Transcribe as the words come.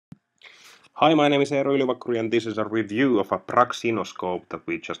Hi, my name is Eero Ylivakuri and this is a review of a Praxinoscope that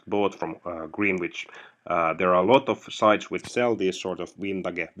we just bought from Greenwich. There are a lot of sites which sell these sort of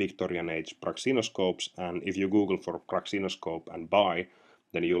vintage Victorian age Praxinoscopes, and if you Google for Praxinoscope and buy,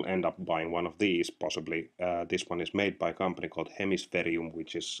 then you'll end up buying one of these, possibly. This one is made by a company called Hemisferium,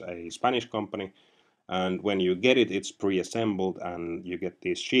 which is a Spanish company. And when you get it, it's pre-assembled and you get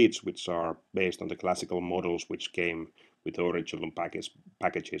these sheets which are based on the classical models which came with the original packages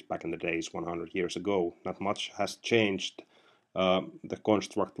back in the days 100 years ago. Not much has changed. The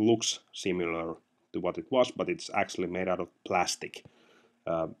construct looks similar to what it was, but it's actually made out of plastic.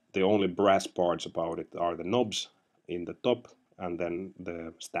 The only brass parts about it are the knobs in the top and then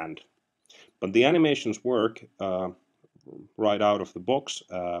the stand. But the animations work right out of the box.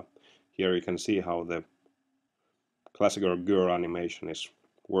 Here you can see how the classical girl animation is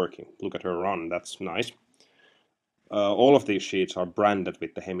working. Look at her run, that's nice. All of these sheets are branded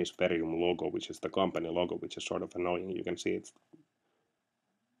with the Hemisferium logo, which is the company logo, which is sort of annoying. You can see it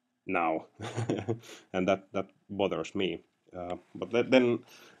now, and that bothers me. But then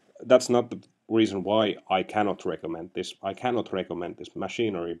that's not the reason why I cannot recommend this. I cannot recommend this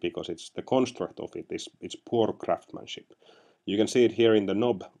machinery because it's the construct of it is it's poor craftsmanship. You can see it here in the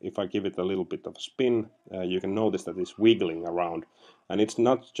knob. If I give it a little bit of a spin, you can notice that it's wiggling around, and it's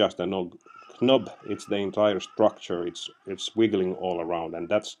not just a knob, it's the entire structure. It's wiggling all around, and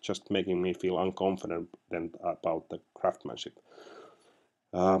that's just making me feel unconfident about the craftsmanship.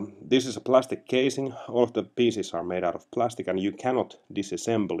 This is a plastic casing. All of the pieces are made out of plastic and you cannot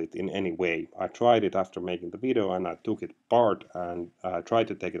disassemble it in any way. I tried it after making the video and I took it apart and tried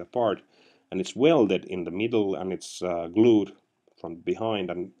to take it apart, and it's welded in the middle and it's glued from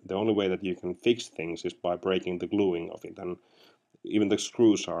behind, and the only way that you can fix things is by breaking the gluing of it, and even the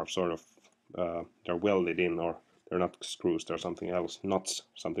screws are sort of they're welded in, or they're not screws, they're something else, nuts,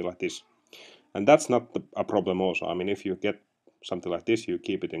 something like this. And that's not a problem also. I mean, if you get something like this, you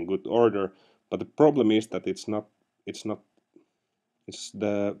keep it in good order. But the problem is that it's the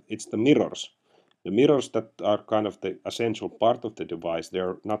mirrors. The mirrors that are kind of the essential part of the device,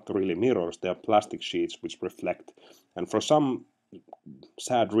 they're not really mirrors, they're plastic sheets which reflect. And for some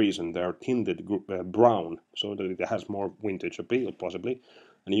sad reason, they're tinted brown, so that it has more vintage appeal, possibly.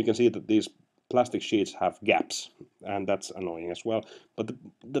 And you can see that these plastic sheets have gaps, and that's annoying as well. But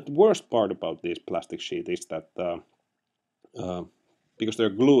the worst part about this plastic sheet is that uh, because they're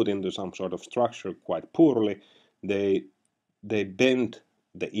glued into some sort of structure quite poorly, they bend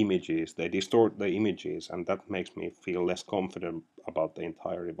the images, they distort the images, and that makes me feel less confident about the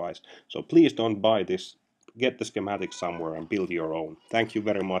entire device. So please don't buy this. Get the schematic somewhere and build your own. Thank you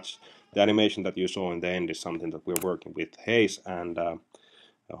very much. The animation that you saw in the end is something that we're working with Hayes, and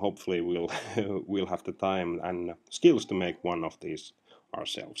hopefully we'll we'll have the time and skills to make one of these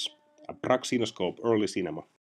ourselves. A Praxinoscope early cinema.